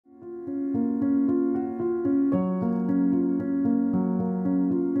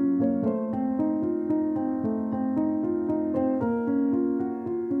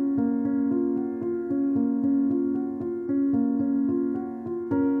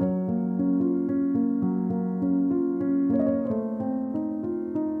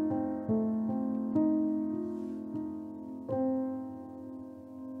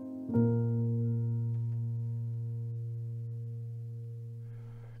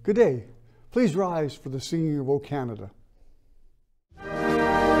Good day. Please rise for the singing of O Canada.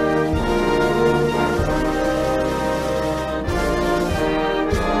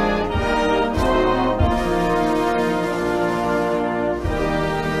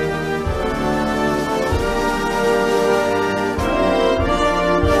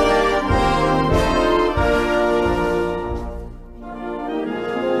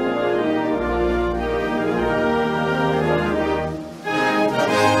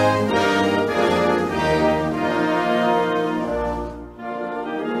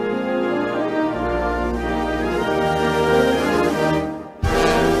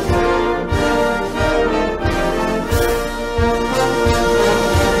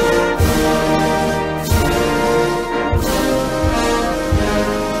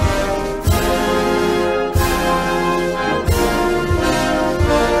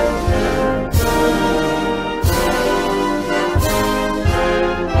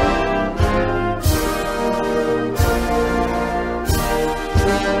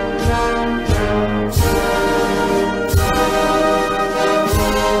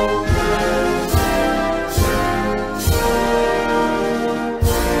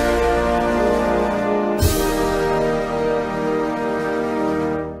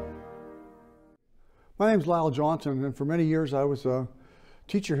 My name is Lyle Johnson, and for many years I was a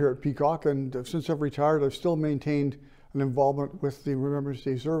teacher here at Peacock, and since I've retired, I've still maintained an involvement with the Remembrance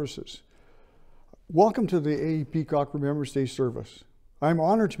Day services. Welcome to the A. Peacock Remembrance Day service. I'm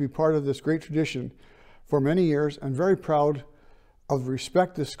honored to be part of this great tradition for many years and very proud of the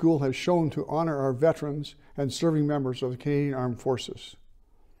respect this school has shown to honor our veterans and serving members of the Canadian Armed Forces.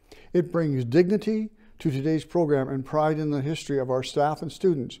 It brings dignity to today's program and pride in the history of our staff and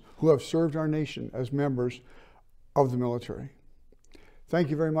students who have served our nation as members of the military.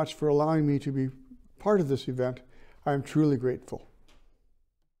 Thank you very much for allowing me to be part of this event. I am truly grateful.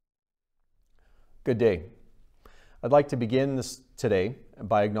 Good day. I'd like to begin this today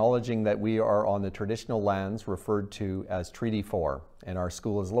by acknowledging that we are on the traditional lands referred to as Treaty 4, and our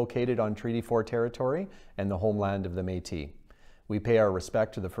school is located on Treaty 4 territory and the homeland of the Métis. We pay our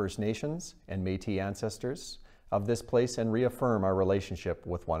respect to the First Nations and Métis ancestors of this place and reaffirm our relationship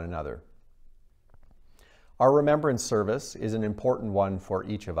with one another. Our Remembrance service is an important one for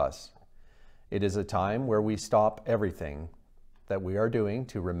each of us. It is a time where we stop everything that we are doing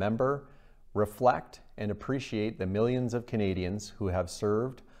to remember, reflect, and appreciate the millions of Canadians who have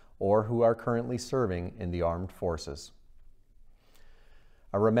served or who are currently serving in the armed forces.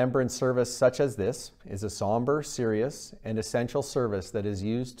 A remembrance service such as this is a somber, serious, and essential service that is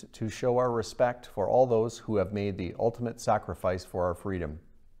used to show our respect for all those who have made the ultimate sacrifice for our freedom.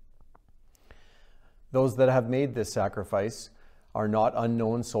 Those that have made this sacrifice are not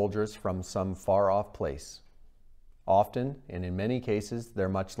unknown soldiers from some far-off place. Often, and in many cases, they're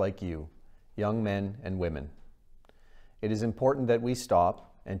much like you, young men and women. It is important that we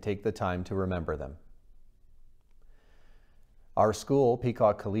stop and take the time to remember them. Our school,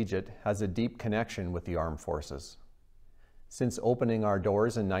 Peacock Collegiate, has a deep connection with the armed forces. Since opening our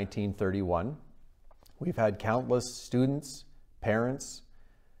doors in 1931, we've had countless students, parents,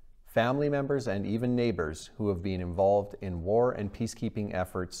 family members, and even neighbors who have been involved in war and peacekeeping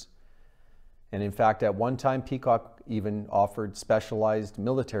efforts. And in fact, at one time, Peacock even offered specialized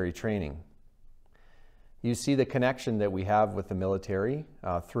military training. You see the connection that we have with the military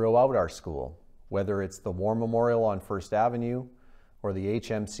throughout our school, whether it's the War Memorial on First Avenue or the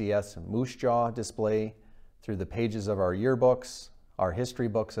HMCS Moose Jaw display, through the pages of our yearbooks, our history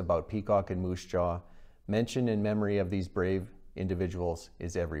books about Peacock and Moose Jaw. Mention in memory of these brave individuals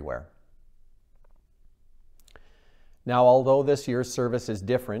is everywhere. Now, although this year's service is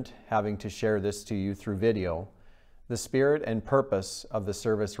different, having to share this to you through video, the spirit and purpose of the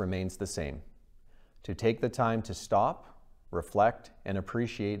service remains the same: to take the time to stop, reflect, and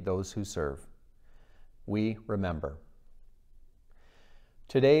appreciate those who serve. We remember.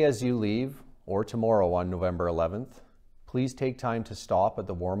 Today, as you leave, or tomorrow on November 11th, please take time to stop at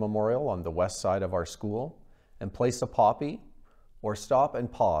the War Memorial on the west side of our school and place a poppy or stop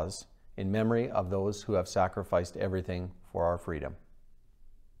and pause in memory of those who have sacrificed everything for our freedom.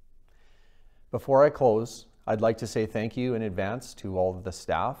 Before I close, I'd like to say thank you in advance to all of the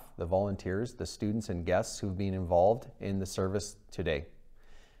staff, the volunteers, the students and guests who've been involved in the service today.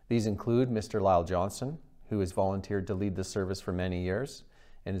 These include Mr. Lyle Johnson, who has volunteered to lead the service for many years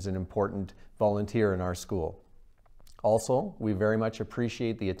and is an important volunteer in our school. Also, we very much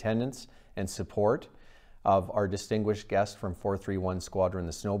appreciate the attendance and support of our distinguished guest from 431 Squadron,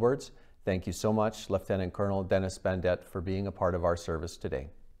 the Snowbirds. Thank you so much, Lieutenant Colonel Dennis Bandette, for being a part of our service today.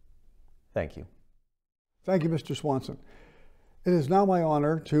 Thank you. Thank you, Mr. Swanson. It is now my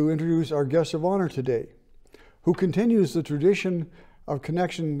honor to introduce our guest of honor today, who continues the tradition of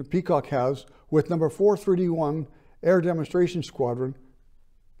connection Peacock has with number 431 Air Demonstration Squadron,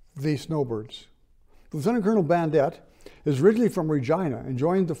 the Snowbirds. Lieutenant Colonel Bandette is originally from Regina and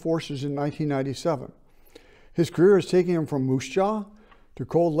joined the forces in 1997. His career has taken him from Moose Jaw to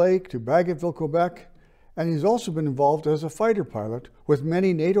Cold Lake to Bagotville, Quebec, and he's also been involved as a fighter pilot with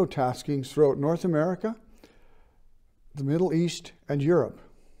many NATO taskings throughout North America, the Middle East, and Europe.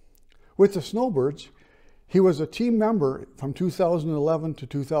 With the Snowbirds, he was a team member from 2011 to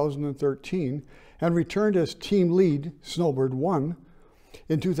 2013 and returned as team lead, Snowbird 1,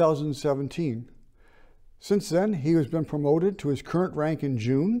 in 2017. Since then, he has been promoted to his current rank in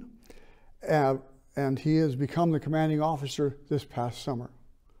June, and he has become the commanding officer this past summer.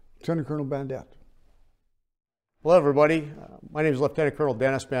 Lieutenant Colonel Bandette. Hello, everybody. My name is Lieutenant Colonel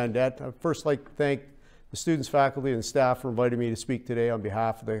Dennis Bandette. I'd first like to thank the students, faculty, and staff for inviting me to speak today on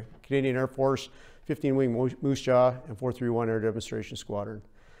behalf of the Canadian Air Force, 15 Wing Moose Jaw, and 431 Air Demonstration Squadron.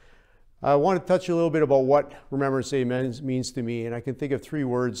 I want to touch a little bit about what Remembrance Day means to me, and I can think of three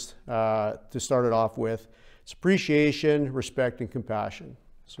words to start it off with. It's appreciation, respect, and compassion.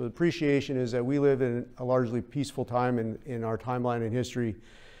 So appreciation is that we live in a largely peaceful time in our timeline in history,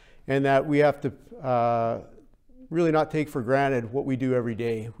 and that we have to really not take for granted what we do every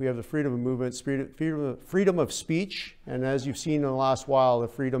day. We have the freedom of movement, freedom of speech, and as you've seen in the last while, the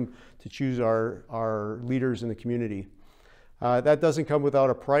freedom to choose our leaders in the community. That doesn't come without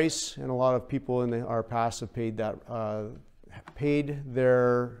a price, and a lot of people in our past have paid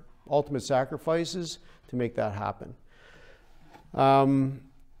their ultimate sacrifices to make that happen.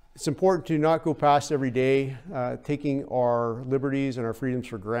 It's important to not go past every day taking our liberties and our freedoms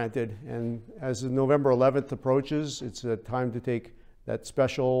for granted. And as November 11th approaches, it's a time to take that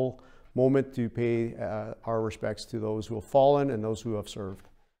special moment to pay our respects to those who have fallen and those who have served.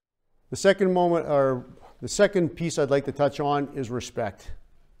 The second piece I'd like to touch on is respect.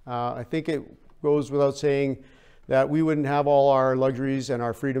 I think it goes without saying that we wouldn't have all our luxuries and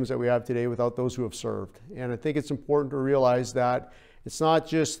our freedoms that we have today without those who have served. And I think it's important to realize that it's not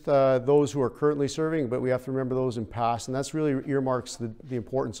just those who are currently serving, but we have to remember those in past, and that's really earmarks the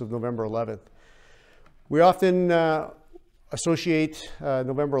importance of November 11th. We often associate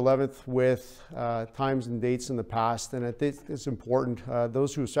November 11th with times and dates in the past, and I think it's important.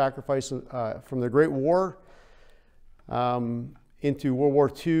 Those who sacrificed from the Great War into World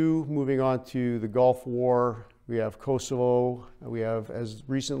War II, moving on to the Gulf War, we have Kosovo, we have as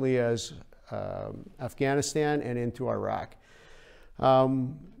recently as Afghanistan, and into Iraq.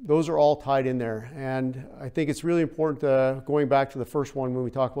 Those are all tied in there, and I think it's really important, going back to the first one when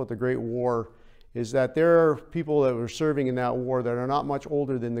we talk about the Great War, is that there are people that were serving in that war that are not much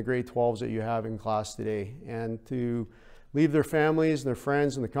older than the grade 12s that you have in class today, and to leave their families and their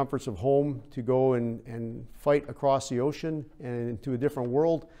friends and the comforts of home to go and fight across the ocean and into a different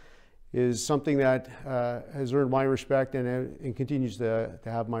world is something that has earned my respect and continues to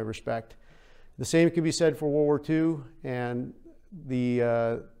have my respect. The same can be said for World War II, and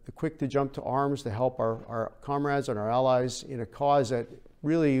the quick to jump to arms to help our comrades and our allies in a cause that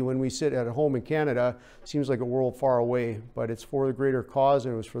really, when we sit at home in Canada, seems like a world far away, but it's for the greater cause,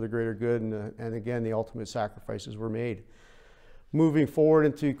 and it was for the greater good, and again, the ultimate sacrifices were made. Moving forward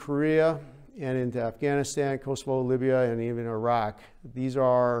into Korea and into Afghanistan, Kosovo, Libya, and even Iraq, these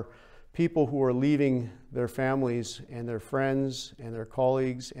are people who are leaving their families and their friends and their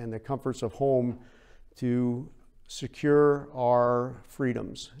colleagues and the comforts of home to secure our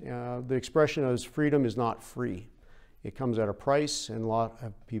freedoms. The expression of freedom is not free. It comes at a price, and a lot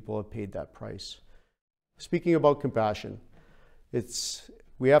of people have paid that price. Speaking about compassion,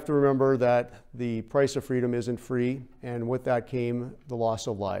 we have to remember that the price of freedom isn't free, and with that came the loss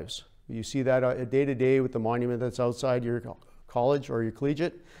of lives. You see that day to day with the monument that's outside your college or your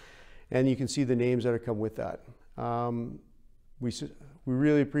collegiate, and you can see the names that have come with that. We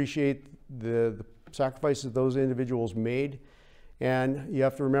really appreciate the sacrifices those individuals made, and you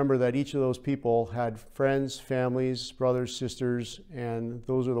have to remember that each of those people had friends, families, brothers, sisters, and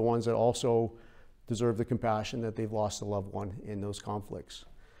those are the ones that also deserve the compassion that they've lost a loved one in those conflicts.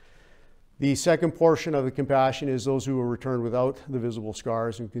 The second portion of the compassion is those who were returned without the visible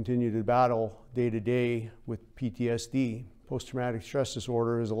scars and continue to battle day to day with PTSD. Post-traumatic stress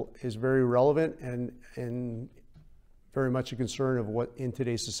disorder is very relevant and very much a concern of what in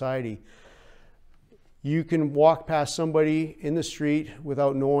today's society. You can walk past somebody in the street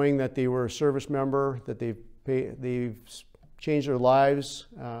without knowing that they were a service member, that they've changed their lives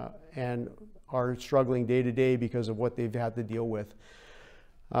and are struggling day to day because of what they've had to deal with.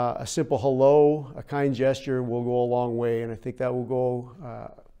 A simple hello, a kind gesture will go a long way, and I think that will go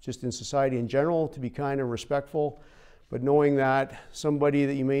just in society in general, to be kind and respectful. But knowing that somebody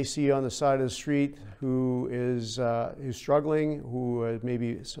that you may see on the side of the street who is who's struggling, who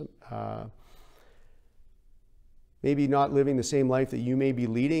maybe not living the same life that you may be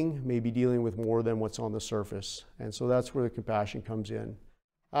leading, may be dealing with more than what's on the surface. And so that's where the compassion comes in.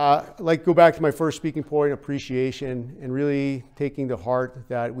 I'd like to go back to my first speaking point, appreciation, and really taking to heart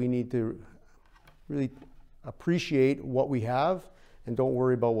that we need to really appreciate what we have and don't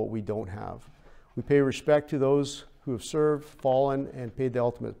worry about what we don't have. We pay respect to those who have served, fallen, and paid the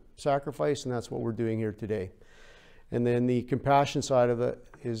ultimate sacrifice, and that's what we're doing here today. And then the compassion side of it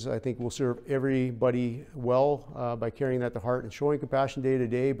is, I think, we'll serve everybody well by carrying that to heart and showing compassion day to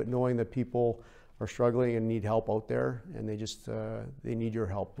day, but knowing that people are struggling and need help out there, and they need your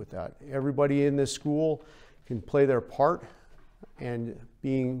help with that. Everybody in this school can play their part, and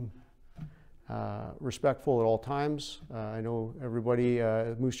being respectful at all times. I know everybody,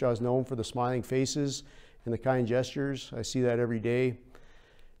 Moose Jaw is known for the smiling faces and the kind gestures. I see that every day.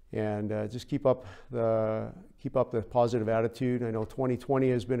 And just keep up the positive attitude. I know 2020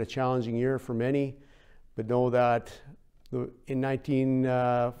 has been a challenging year for many, but know that in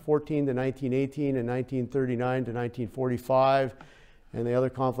 1914 to 1918 and 1939 to 1945 and the other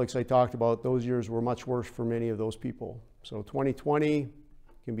conflicts I talked about, those years were much worse for many of those people. So 2020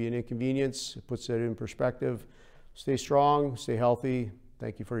 can be an inconvenience. It puts that in perspective. Stay strong, stay healthy.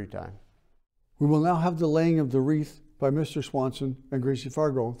 Thank you for your time. We will now have the laying of the wreath by Mr. Swanson and Gracie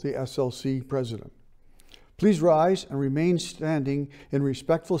Fargo, the SLC president. Please rise and remain standing in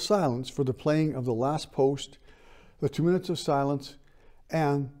respectful silence for the playing of the last post, the 2 minutes of silence,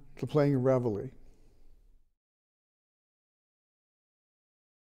 and the playing of Reveille.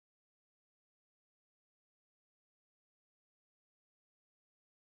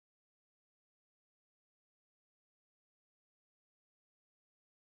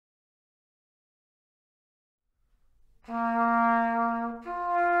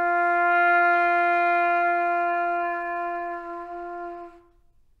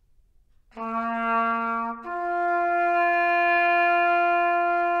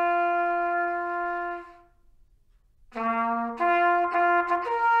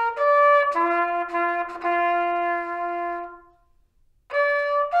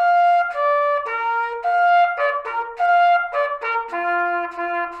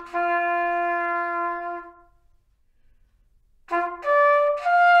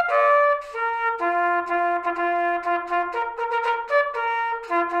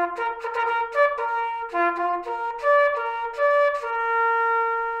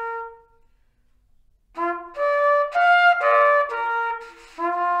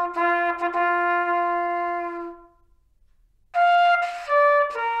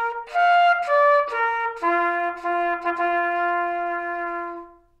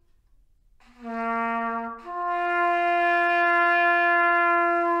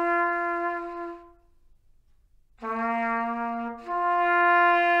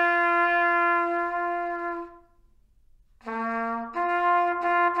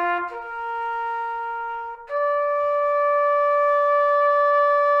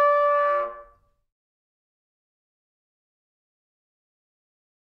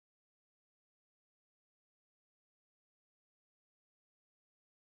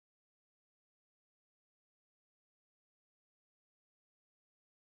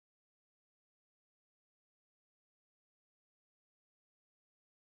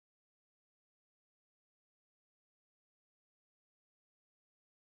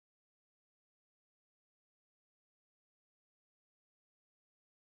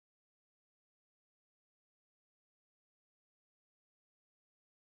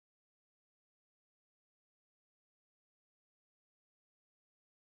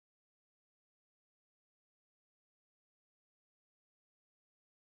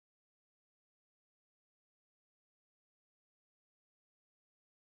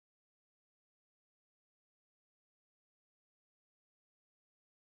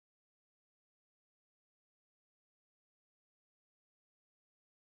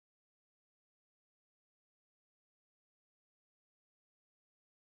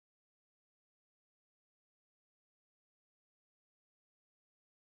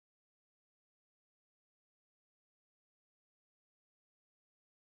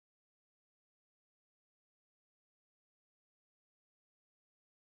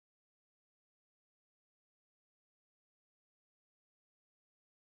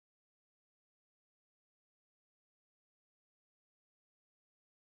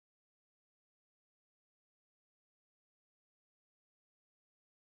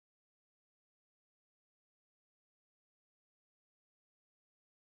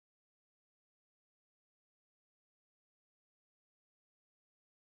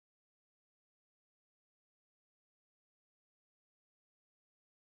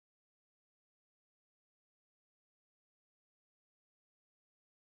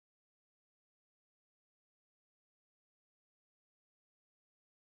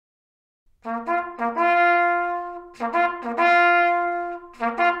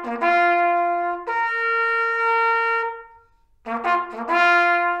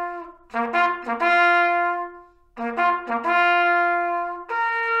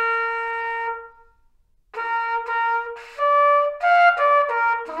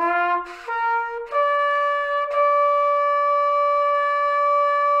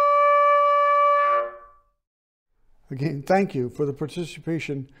 Again, thank you for the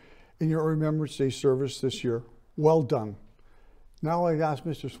participation in your Remembrance Day service this year. Well done. Now I'd ask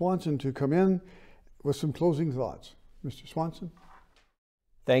Mr. Swanson to come in with some closing thoughts. Mr. Swanson.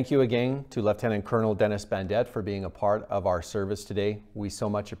 Thank you again to Lieutenant Colonel Dennis Bandette for being a part of our service today. We so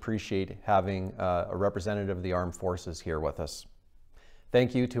much appreciate having a representative of the Armed Forces here with us.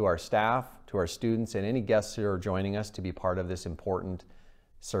 Thank you to our staff, to our students, and any guests who are joining us to be part of this important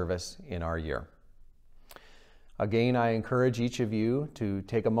service in our year. Again, I encourage each of you to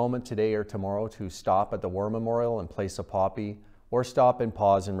take a moment today or tomorrow to stop at the War Memorial and place a poppy, or stop and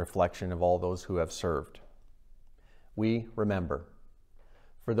pause in reflection of all those who have served. We remember.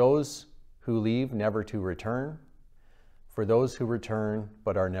 For those who leave never to return, for those who return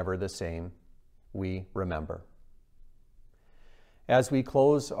but are never the same, we remember. As we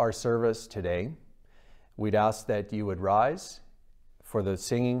close our service today, we'd ask that you would rise for the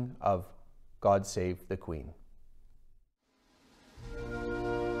singing of God Save the Queen.